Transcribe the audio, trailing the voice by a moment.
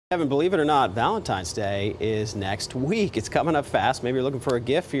Kevin, believe it or not, Valentine's Day is next week. It's coming up fast. Maybe you're looking for a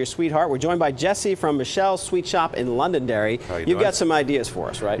gift for your sweetheart. We're joined by Jesse from Michele's Sweet Shop in Londonderry. You've got some ideas for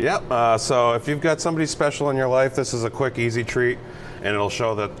us, right? Yep. So if you've got somebody special in your life, this is a quick, easy treat, and it'll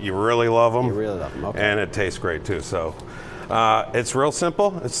show that you really love them. You really love them, okay. And it tastes great, too. So it's real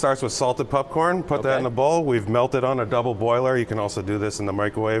simple. It starts with salted popcorn. Put that in a bowl. We've melted on a double boiler. You can also do this in the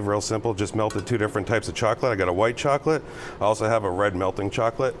microwave. Real simple. Just melted 2 different types of chocolate. I got a white chocolate. I also have a red melting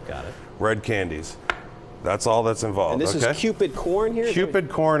chocolate. Got it. Red candies. That's all that's involved. And this is Cupid corn here? Cupid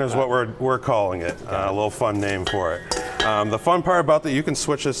corn is what we're calling it. A little fun name for it. The fun part about that, you can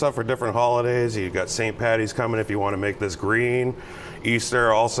switch this up for different holidays. You've got St. Patty's coming if you want to make this green.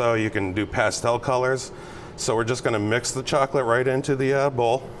 Easter also, you can do pastel colors. So we're just going to mix the chocolate right into the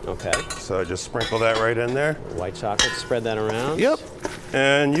bowl. Okay. So just sprinkle that right in there. White chocolate, spread that around. Yep.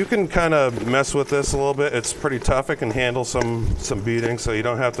 And you can kind of mess with this a little bit. It's pretty tough. It can handle some beating, so you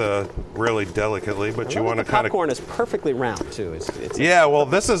don't have to really delicately, but you want to kind of... popcorn is perfectly round, too. Yeah, well,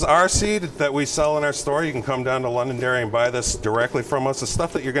 this is our seed that we sell in our store. You can come down to Londonderry and buy this directly from us. The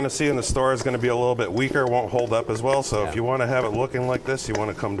stuff that you're going to see in the store is going to be a little bit weaker, won't hold up as well. So if you want to have it looking like this, you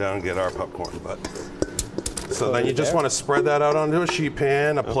want to come down and get our popcorn. So then you just want to spread that out onto a sheet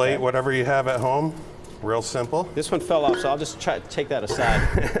pan, a plate, whatever you have at home. Real simple. This one fell off, so I'll just try to take that aside.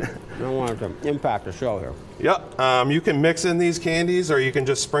 I don't want it to impact the show here. Yep. You can mix in these candies, or you can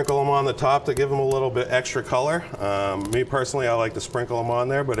just sprinkle them on the top to give them a little bit extra color. Me personally, I like to sprinkle them on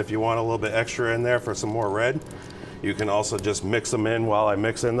there, but if you want a little bit extra in there for some more red, you can also just mix them in while I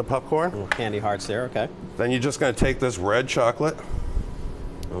mix in the popcorn. Little candy hearts there, okay. Then you're just going to take this red chocolate.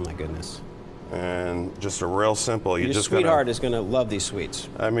 Oh my goodness. And just a real simple. Your sweetheart is going to love these sweets.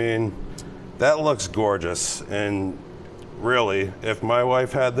 I mean, that looks gorgeous. And really, if my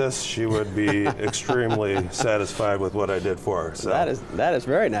wife had this, she would be extremely satisfied with what I did for her. So that is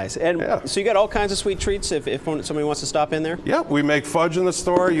very nice. And so you got all kinds of sweet treats if somebody wants to stop in there? Yep, we make fudge in the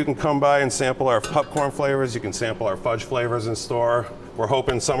store. You can come by and sample our popcorn flavors. You can sample our fudge flavors in store. We're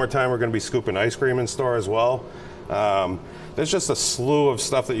hoping summertime we're going to be scooping ice cream in store as well. There's just a slew of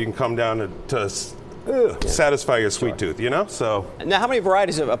stuff that you can come down to satisfy your sweet tooth, you know? So now, how many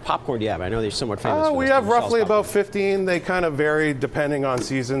varieties of popcorn do you have? I know they're somewhat famous. We have roughly about 15. They kind of vary depending on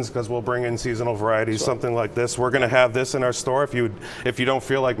seasons because we'll bring in seasonal varieties, something like this. We're going to have this in our store. If you don't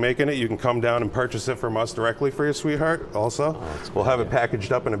feel like making it, you can come down and purchase it from us directly for your sweetheart also. We'll have it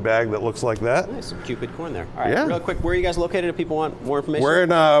packaged up in a bag that looks like that. Nice, some Cupid corn there. All right, real quick, where are you guys located if people want more information? We're in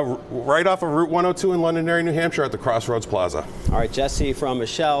right off of Route 102 in Londonderry, New Hampshire at the Crossroads Plaza. All right, Jesse from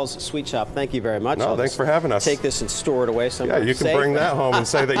Michele's Sweet Shop, thank you very much. No, thanks for having us. Take this and store it away somewhere. Yeah, you can bring that home and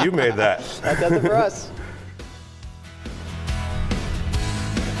say that you made that. That does it for us.